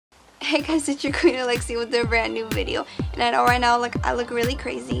Hey guys, it's your queen Alexia with a brand new video. And I know right now I look really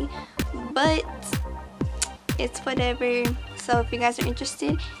crazy, but it's whatever. So if you guys are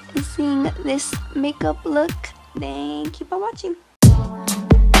interested in seeing this makeup look, then keep on watching.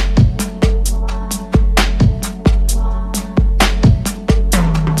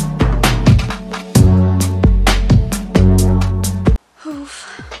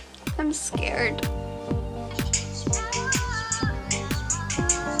 Oof, I'm scared.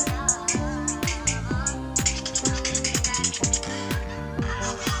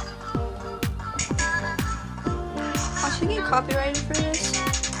 I should get copyrighted for this.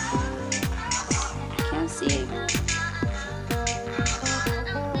 Can't see.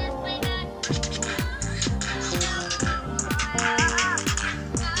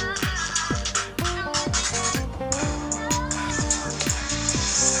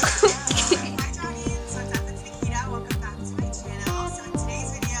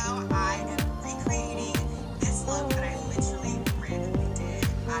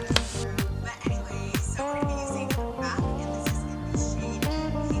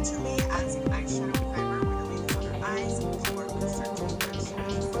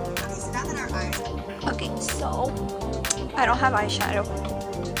 Okay, so I don't have eyeshadow.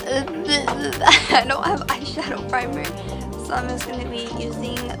 I don't have eyeshadow primer, so I'm just gonna be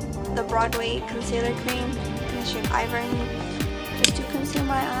using the Broadway concealer cream in the shade Ivory just to conceal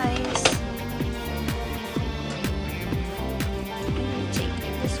my eyes. I'm gonna take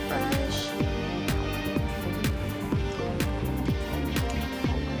this brush.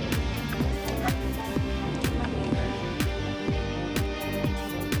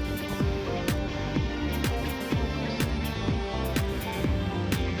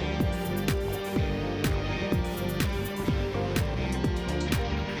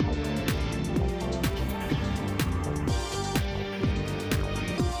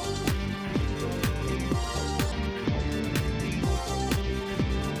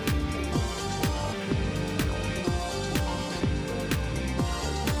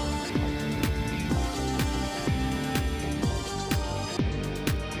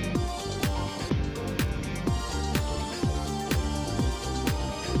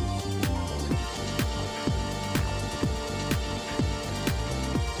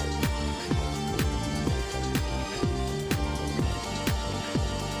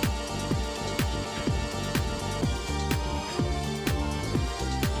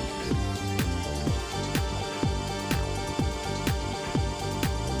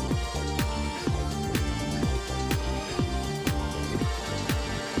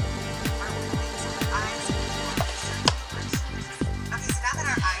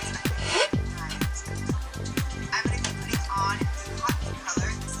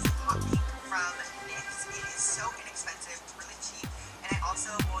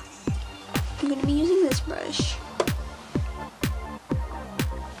 I'm going to be using this brush.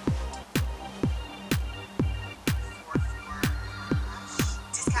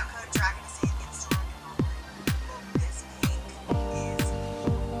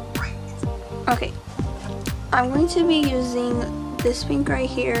 Okay, I'm going to be using this pink right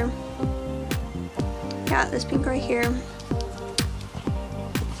here. Yeah, this pink right here.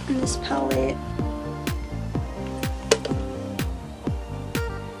 And this palette.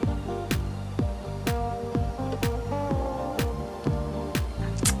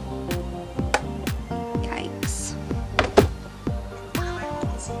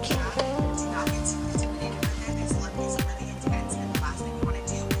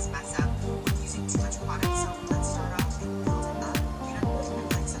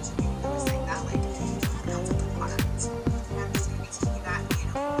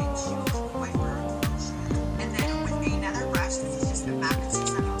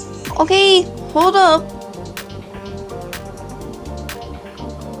 Okay, hold up.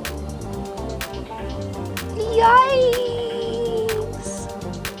 Yikes.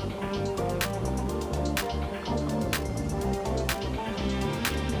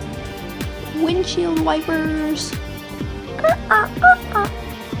 Windshield wipers.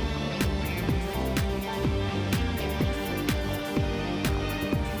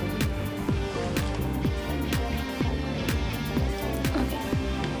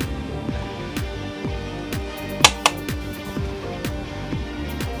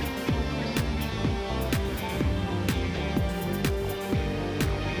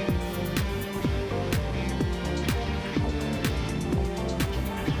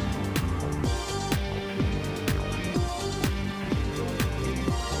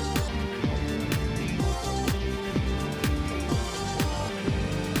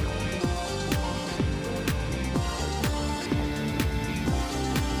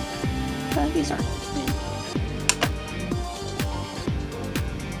 these aren't open.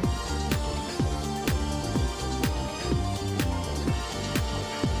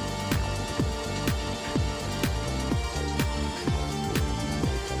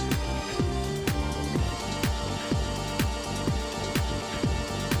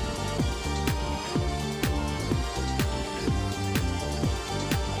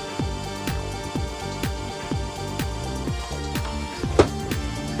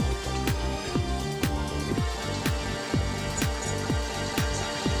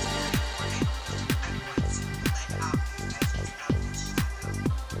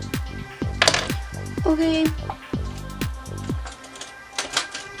 Okay.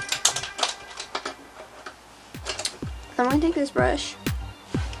 I'm gonna take this brush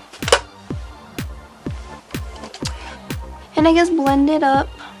and I guess blend it up.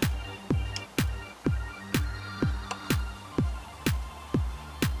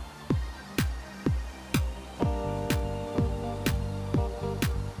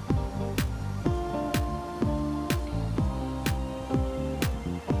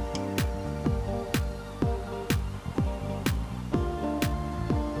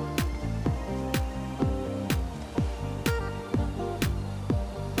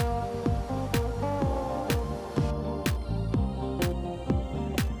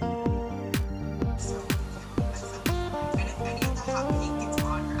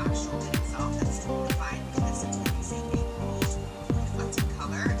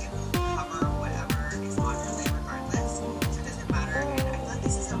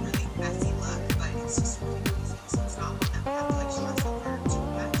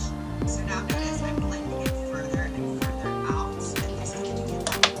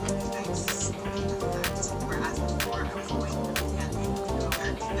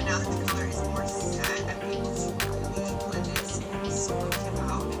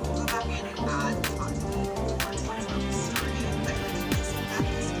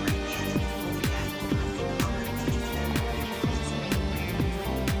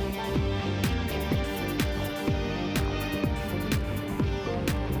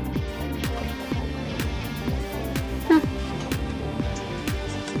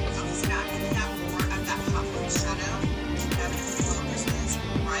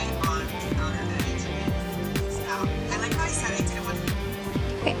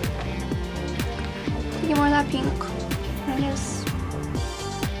 More of that pink. I guess.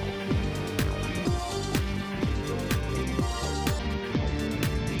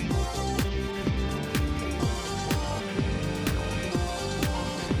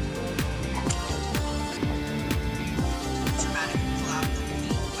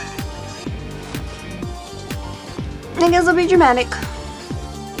 I guess it'll be dramatic.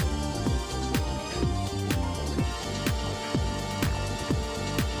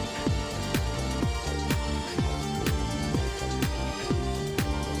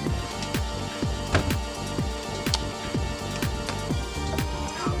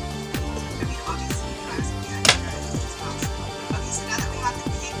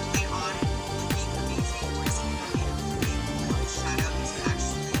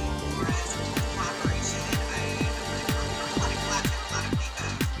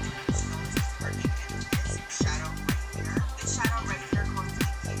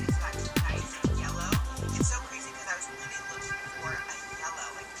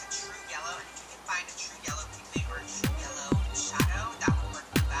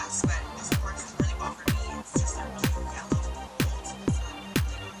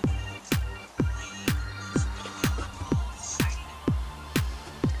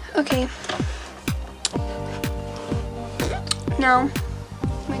 Okay, now I'm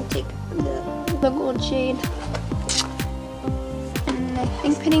going to take the gold shade and I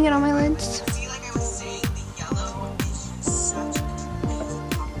think putting it on my lids. See, like I was saying, the yellow is just such an amazing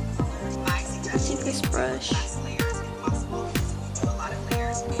pop of color. I suggest take this brush. less layers if possible, because if you do a lot of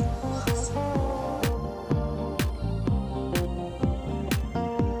layers, it looks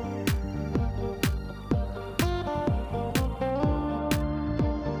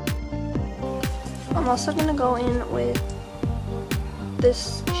I'm also going to go in with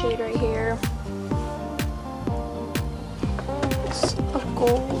this shade right here. It's a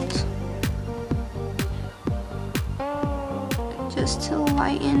gold. Just to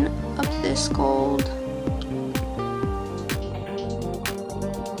lighten up this gold.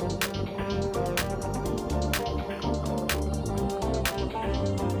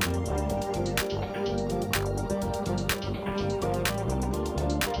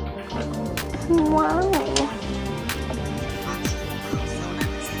 Wow.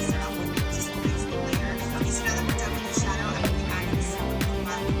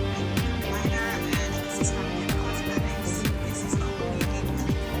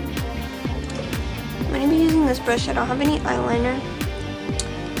 this brush, I don't have any eyeliner.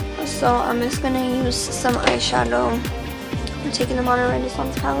 So I'm just going to use some eyeshadow. I'm taking the Modern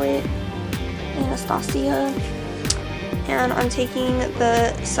Renaissance palette, Anastasia. And I'm taking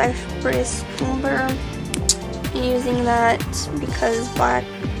the Cypress Umber and using that because black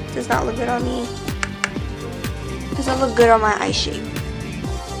does not look good on me. It doesn't look good on my eye shape.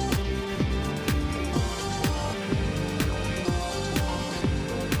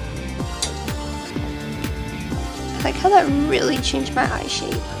 I like how that really changed my eye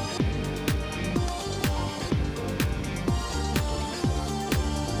shape.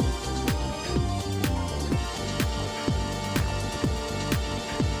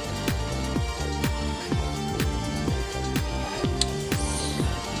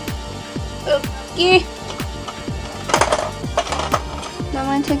 Okay. Now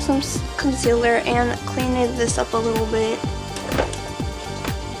I'm going to take some concealer and clean this up a little bit.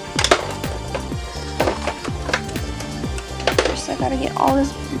 First I gotta get all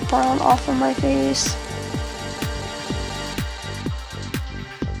this brown off of my face.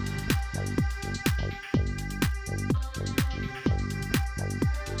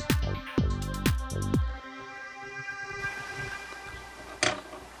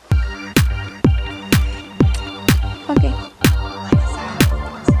 Okay.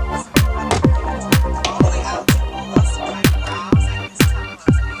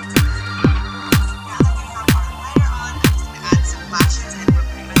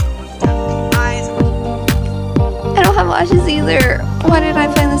 I don't have lashes either. Why did I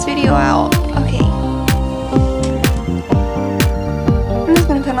plan this video out? Okay. I'm just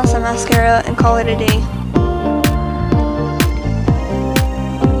gonna put on some mascara and call it a day.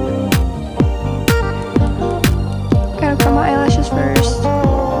 Gotta curl my eyelashes first.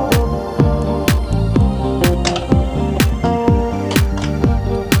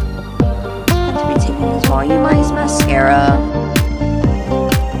 Have to be taking this volumized mascara.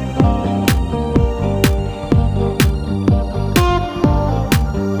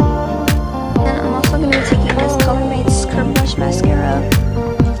 Mascara.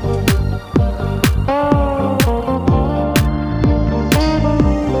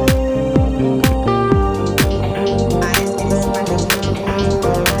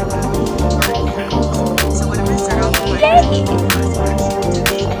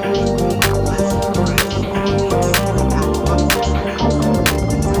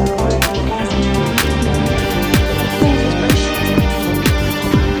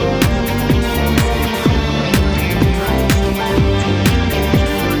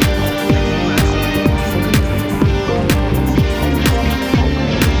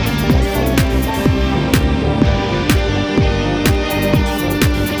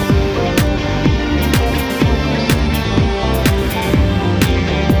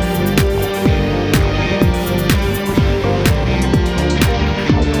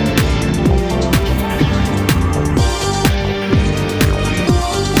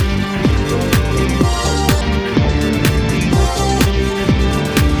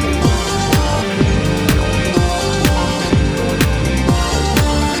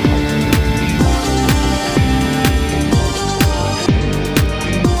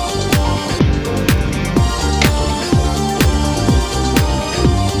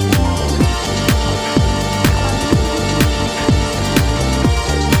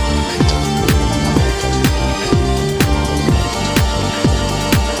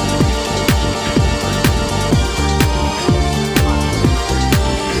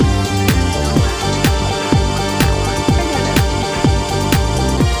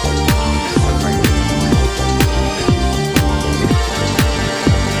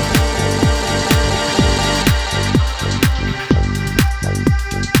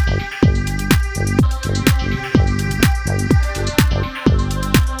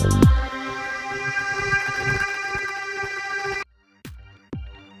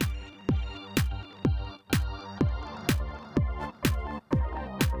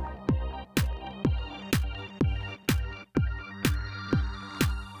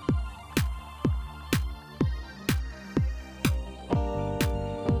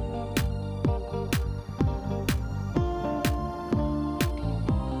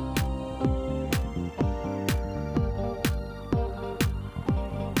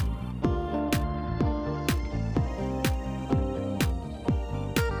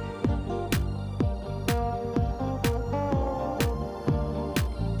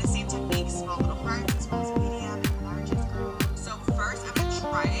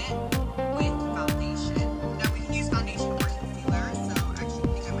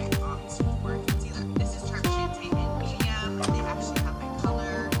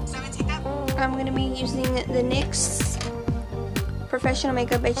 going to be using the NYX Professional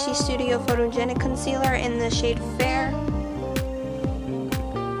Makeup HD Studio Photogenic Concealer in the shade Fair.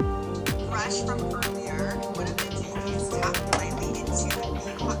 Brush from earlier, what I'm going to do is tap lightly into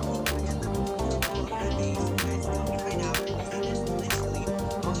the hot pink again, the over the base. You guys know me by now, we're using this literally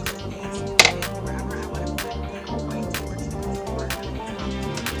all over the base, and wherever I want to put the white or to work.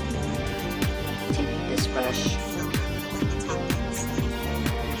 Take this brush.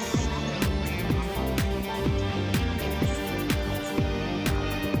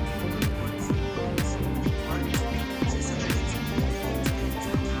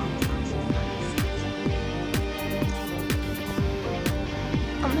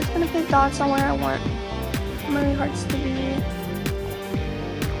 I'm just gonna put dots on where I want my hearts to be.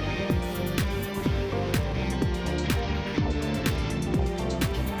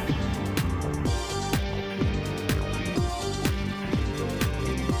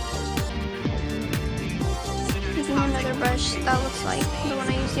 Using another brush that looks like the one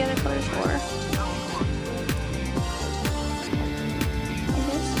I used the other colors for.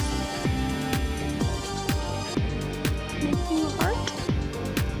 Making a heart.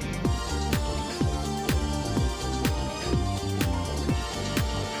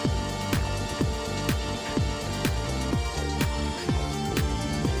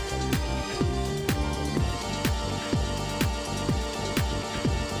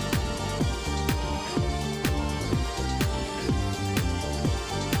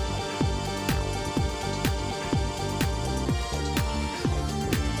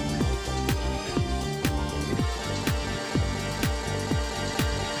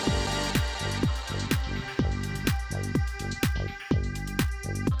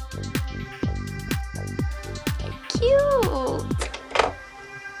 Cute.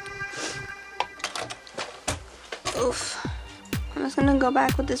 Oof. I'm just gonna go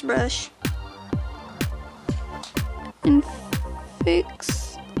back with this brush and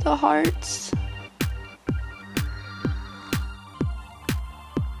fix the hearts.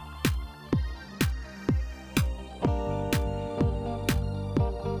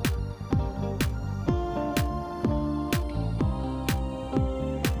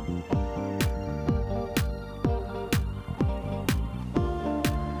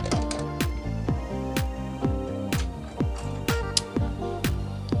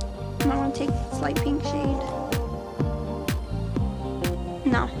 I want to take this light pink shade.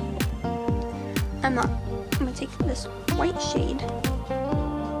 No, I'm not. I'm going to take this white shade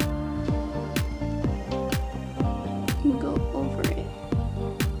and go over it.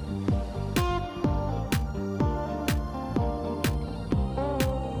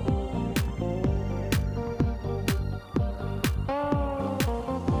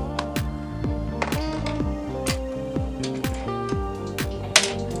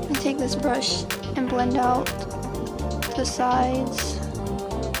 Take this brush and blend out the sides.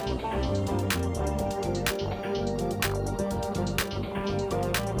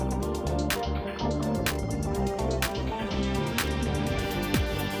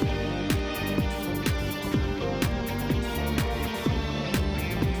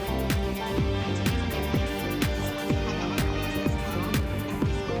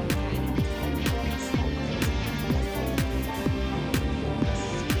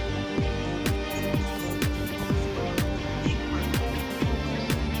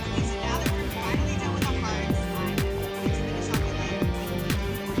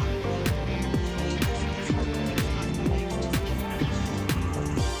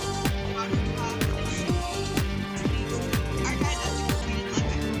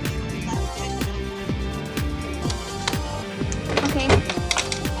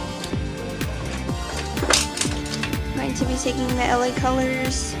 To be taking the LA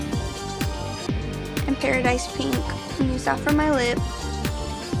colors and Paradise Pink and use that for my lip.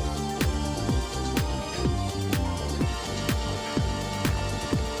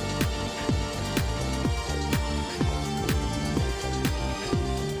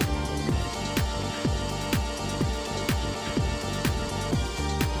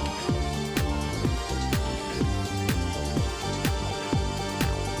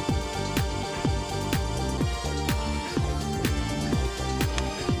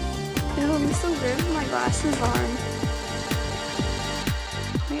 Ew, I'm so good with my glasses on.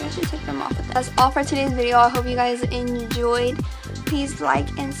 Maybe I should take them off. That's all for today's video. I hope you guys enjoyed. Please like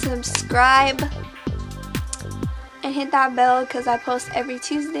and subscribe. And hit that bell because I post every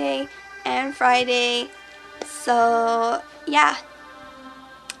Tuesday and Friday. So, yeah.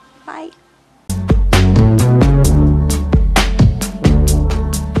 Bye.